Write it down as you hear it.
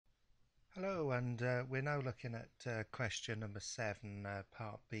Hello, and we're now looking at question number 7,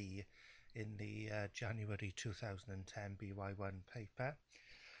 part B, in the January 2010 BY1 paper.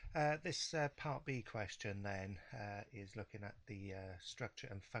 This part B question then is looking at the structure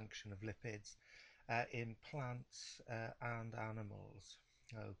and function of lipids in plants and animals.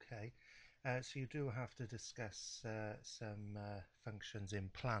 Okay, so you do have to discuss some functions in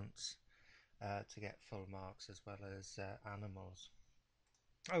plants to get full marks, as well as animals.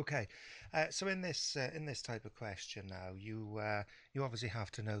 Okay, so in this type of question now, you obviously have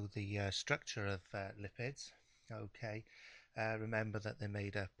to know the structure of lipids. Okay, remember that they're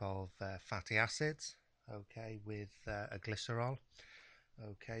made up of fatty acids. Okay, with a glycerol.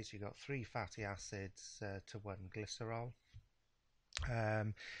 Okay, so you've got 3 fatty acids to 1 glycerol.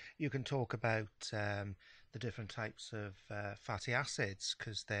 You can talk about the different types of fatty acids,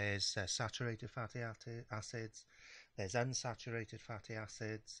 because there's saturated fatty acids, there's unsaturated fatty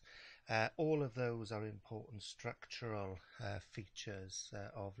acids. All of those are important structural features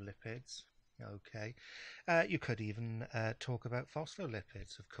of lipids. Okay, you could even talk about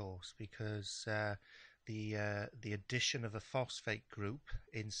phospholipids, of course, because the addition of a phosphate group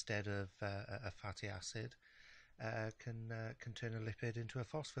instead of a fatty acid can turn a lipid into a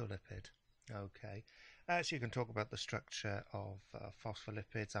phospholipid. Okay, so you can talk about the structure of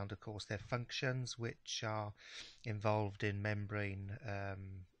phospholipids and, of course, their functions, which are involved in membrane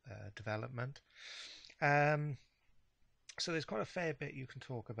development. So there's quite a fair bit you can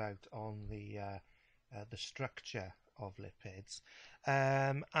talk about on the structure of lipids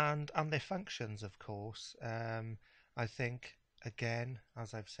and their functions, of course. I think, again,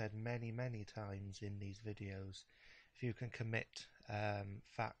 as I've said many times in these videos, if you can commit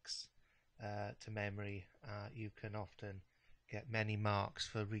facts to memory, you can often get many marks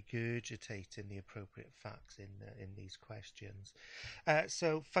for regurgitating the appropriate facts in these questions.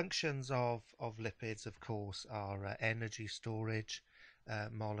 So functions of lipids, of course, are energy storage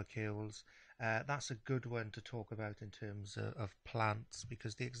molecules. That's a good one to talk about in terms of plants,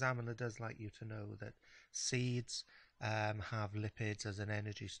 because the examiner does like you to know that seeds have lipids as an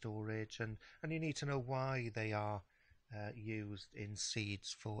energy storage, and you need to know why they are used in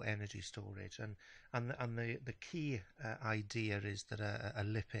seeds for energy storage. And the key idea is that a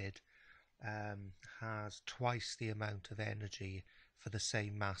lipid has twice the amount of energy for the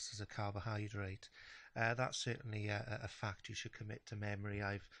same mass as a carbohydrate. That's certainly a fact you should commit to memory.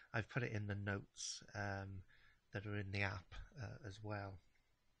 I've put it in the notes that are in the app as well.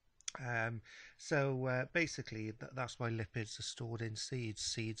 So basically, that's why lipids are stored in seeds.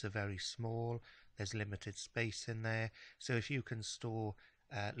 Seeds are very small. There's limited space in there. So if you can store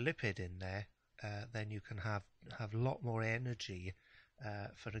lipid in there, then you can have a lot more energy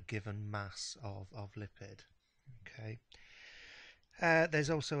for a given mass of lipid. Okay. There's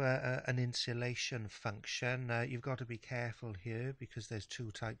also an insulation function. You've got to be careful here, because there's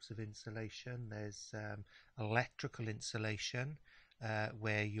 2 types of insulation. There's electrical insulation,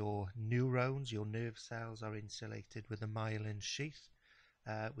 where your neurons, your nerve cells, are insulated with a myelin sheath,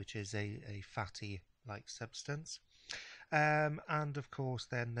 which is a fatty-like substance. And of course,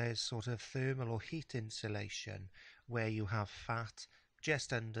 then there's sort of thermal or heat insulation, where you have fat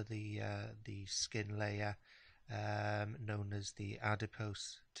just under the skin layer, known as the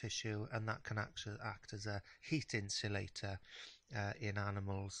adipose tissue, and that can actually act as a heat insulator in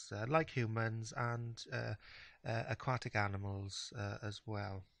animals like humans and aquatic animals as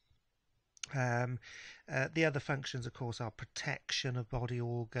well. The other functions, of course, are protection of body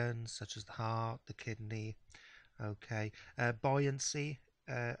organs such as the heart, the kidney. Okay, buoyancy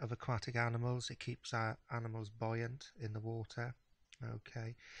of aquatic animals. It keeps our animals buoyant in the water.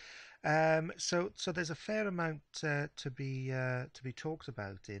 Okay, so there's a fair amount to be talked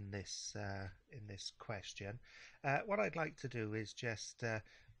about in this question. What I'd like to do is just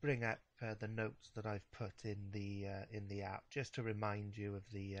bring up the notes that I've put in the app, just to remind you of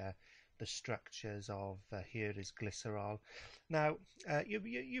the structures of here is glycerol. Now,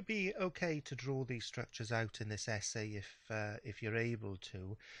 you'd be okay to draw these structures out in this essay if you're able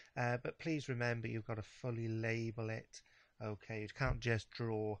to, but please remember you've got to fully label it. Okay, you can't just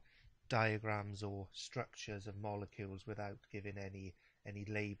draw diagrams or structures of molecules without giving any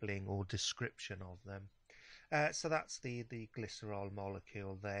labeling or description of them. So that's the glycerol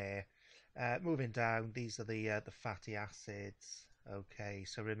molecule there. Moving down, these are the fatty acids. Okay,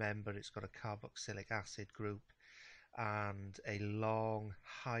 so remember it's got a carboxylic acid group and a long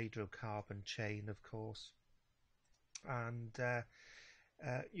hydrocarbon chain, of course. And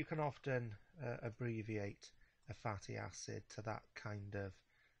you can often abbreviate a fatty acid to that kind of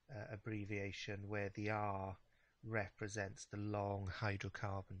abbreviation, where the R represents the long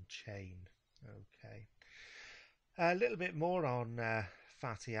hydrocarbon chain. Okay. A little bit more on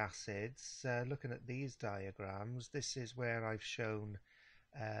fatty acids. Looking at these diagrams, this is where I've shown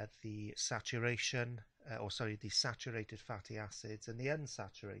the saturation, the saturated fatty acids and the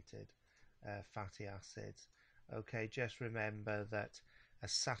unsaturated fatty acids. Okay, just remember that a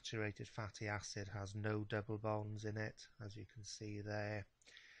saturated fatty acid has no double bonds in it, as you can see there,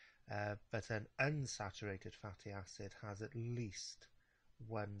 but an unsaturated fatty acid has at least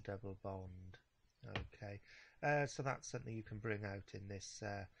one double bond. Okay, so that's something you can bring out in this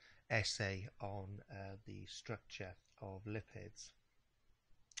essay on the structure of lipids.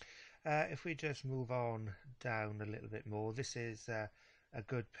 If we just move on down a little bit more, this is a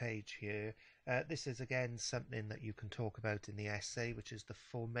good page here. This is again something that you can talk about in the essay, which is the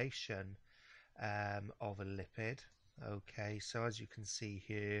formation of a lipid. Okay, so as you can see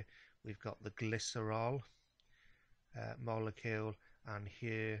here, we've got the glycerol molecule, and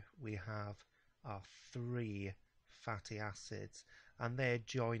here we have our 3 fatty acids, and they're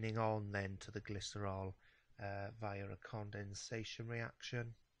joining on then to the glycerol via a condensation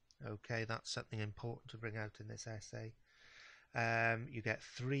reaction. Okay, that's something important to bring out in this essay. You get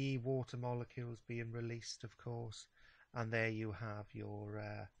 3 water molecules being released, of course, and there you have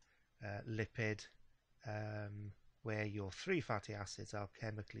your lipid, where your 3 fatty acids are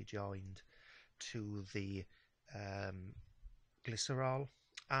chemically joined to the glycerol,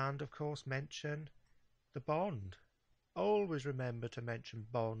 and of course mention the bond. Always remember to mention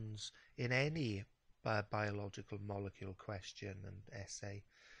bonds in any biological molecule question and essay.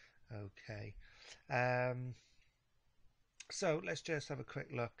 Okay, so let's just have a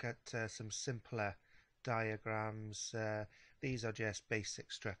quick look at some simpler diagrams. These are just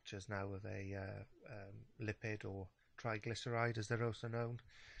basic structures now of a lipid, or triglyceride as they're also known.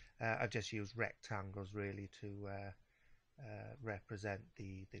 I've just used rectangles really to represent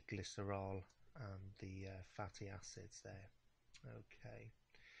the glycerol and the fatty acids there.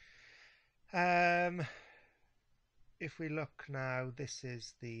 Okay. If we look now, this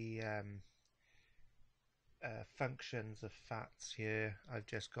is the functions of fats here. I've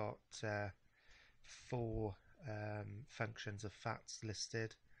just got 4 functions of fats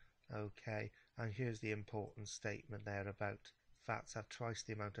listed. Okay, and here's the important statement there about fats have twice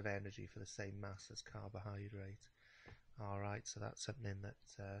the amount of energy for the same mass as carbohydrate. Alright, so that's something that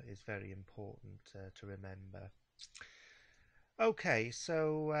is very important to remember. Okay,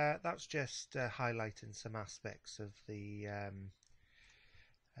 so that's just highlighting some aspects of the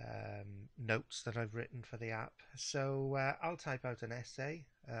notes that I've written for the app. So I'll type out an essay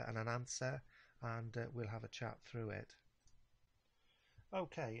and an answer, and we'll have a chat through it.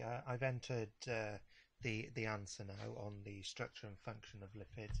 Okay, I've entered the answer now on the structure and function of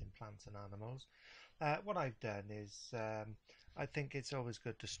lipids in plants and animals. What I've done is I think it's always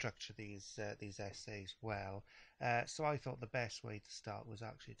good to structure these essays well. So I thought the best way to start was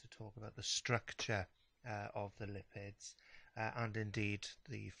actually to talk about the structure of the lipids and indeed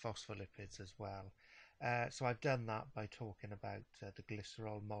the phospholipids as well. So I've done that by talking about the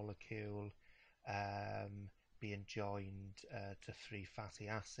glycerol molecule being joined to 3 fatty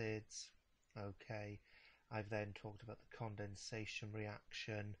acids. Okay, I've then talked about the condensation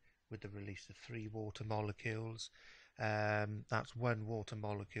reaction with the release of 3 water molecules. That's 1 water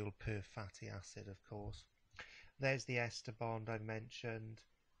molecule per fatty acid, of course. There's the ester bond I mentioned,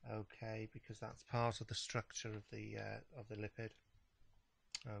 okay, because that's part of the structure of the lipid.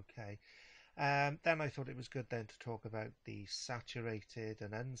 Okay, then I thought it was good then to talk about the saturated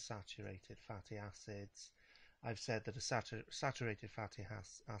and unsaturated fatty acids. I've said that a saturated fatty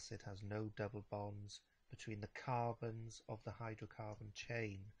acid has no double bonds between the carbons of the hydrocarbon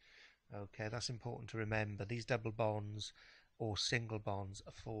chain. Okay, that's important to remember. These double bonds or single bonds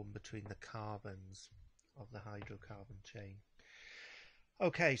are formed between the carbons of the hydrocarbon chain.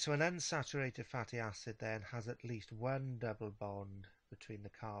 Okay, so an unsaturated fatty acid then has at least 1 double bond between the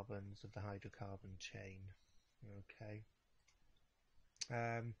carbons of the hydrocarbon chain. Okay.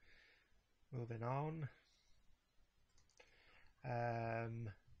 Moving on.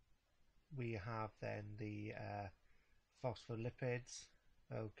 We have then the phospholipids.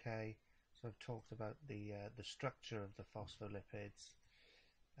 Okay, so I've talked about the structure of the phospholipids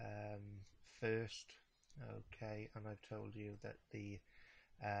first. Okay, and I've told you that the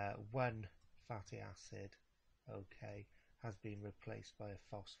 1 fatty acid, okay, has been replaced by a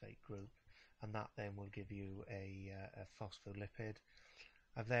phosphate group, and that then will give you a phospholipid.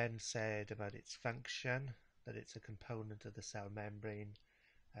 I've then said about its function, that it's a component of the cell membrane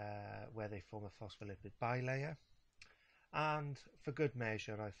where they form a phospholipid bilayer. And for good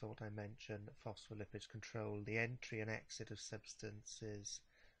measure, I thought I mentioned that phospholipids control the entry and exit of substances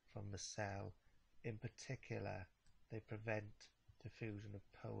from the cell. In particular, they prevent diffusion of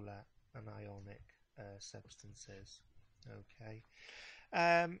polar and ionic substances. Okay.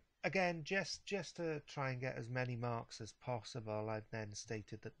 Again, just to try and get as many marks as possible, I've then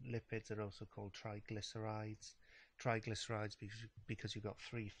stated that lipids are also called triglycerides. Triglycerides because you've got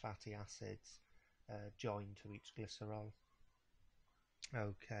 3 fatty acids joined to each glycerol.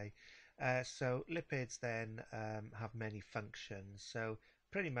 Okay, so lipids then have many functions. So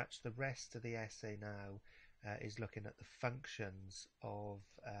pretty much the rest of the essay now is looking at the functions of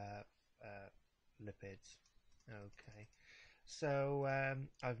lipids. Okay, so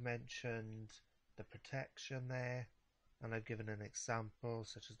I've mentioned the protection there, and I've given an example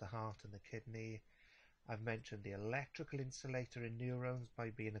such as the heart and the kidney. I've mentioned the electrical insulator in neurons by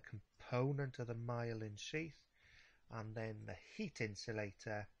being a component of the myelin sheath, and then the heat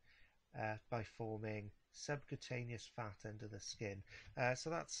insulator by forming subcutaneous fat under the skin. So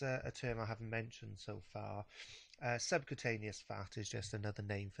that's a term I haven't mentioned so far. Subcutaneous fat is just another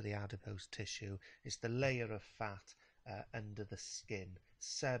name for the adipose tissue. It's the layer of fat under the skin.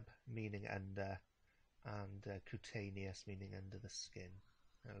 Sub meaning under, and cutaneous meaning under the skin.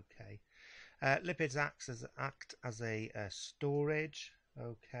 Okay. Lipids act as a storage.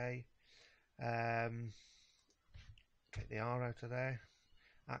 Okay. Take the R out of there.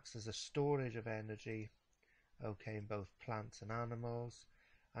 Acts as a storage of energy. Okay, in both plants and animals.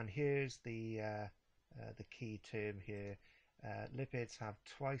 And here's the key term here. Lipids have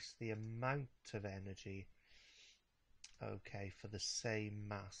twice the amount of energy. Okay, for the same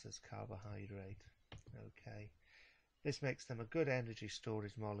mass as carbohydrate. Okay. This makes them a good energy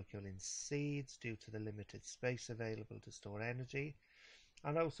storage molecule in seeds due to the limited space available to store energy,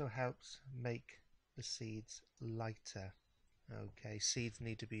 and also helps make the seeds lighter. Okay, seeds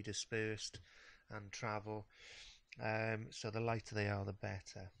need to be dispersed and travel, so the lighter they are, the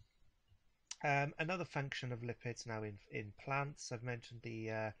better. Another function of lipids now in plants, I've mentioned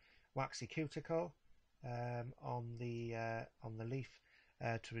the waxy cuticle on the leaf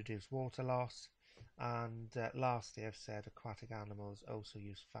to reduce water loss. And lastly, I've said aquatic animals also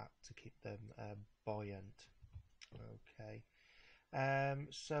use fat to keep them buoyant. Okay,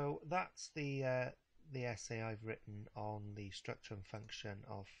 so that's the essay I've written on the structure and function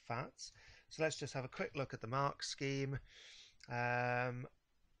of fats. So let's just have a quick look at the mark scheme. I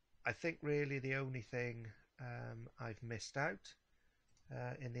think really the only thing I've missed out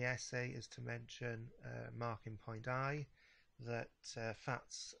in the essay is to mention marking point I, that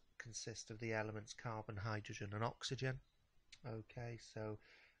fats consist of the elements carbon, hydrogen and oxygen. Okay, so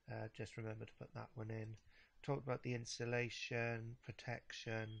just remember to put that one in. Talked about the insulation,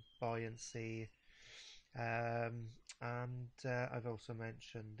 protection, buoyancy, and I've also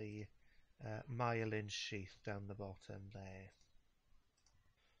mentioned the myelin sheath down the bottom there.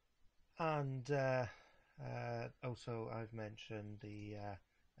 And also I've mentioned the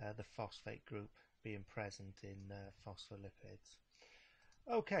phosphate group being present in phospholipids.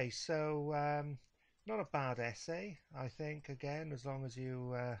 Okay, so not a bad essay, I think. Again, as long as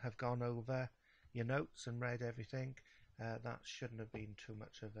you have gone over your notes and read everything, that shouldn't have been too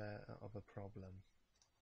much of a problem.